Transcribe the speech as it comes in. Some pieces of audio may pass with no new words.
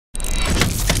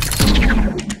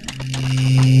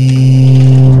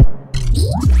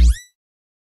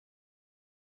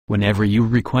Whenever you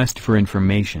request for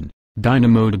information,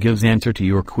 DynaMod gives answer to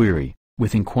your query,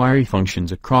 with inquiry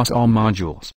functions across all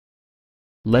modules.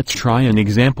 Let's try an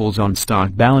examples on stock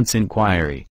balance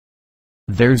inquiry.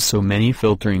 There's so many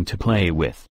filtering to play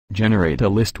with. Generate a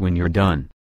list when you're done.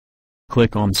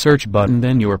 Click on search button,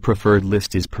 then your preferred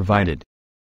list is provided.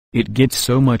 It gets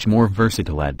so much more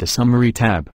versatile at the summary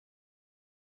tab.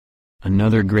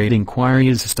 Another great inquiry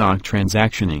is stock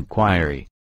transaction inquiry.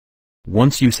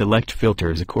 Once you select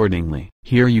filters accordingly,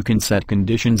 here you can set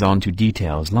conditions onto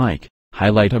details like,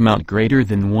 highlight amount greater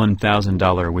than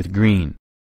 $1,000 with green.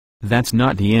 That's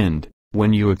not the end.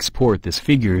 When you export these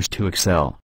figures to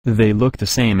Excel, they look the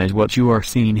same as what you are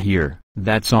seeing here.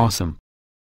 That's awesome.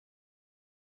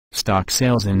 Stock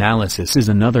sales analysis is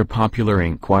another popular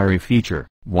inquiry feature.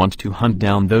 Want to hunt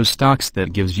down those stocks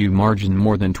that gives you margin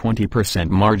more than 20%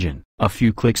 margin? A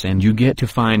few clicks and you get to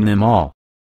find them all.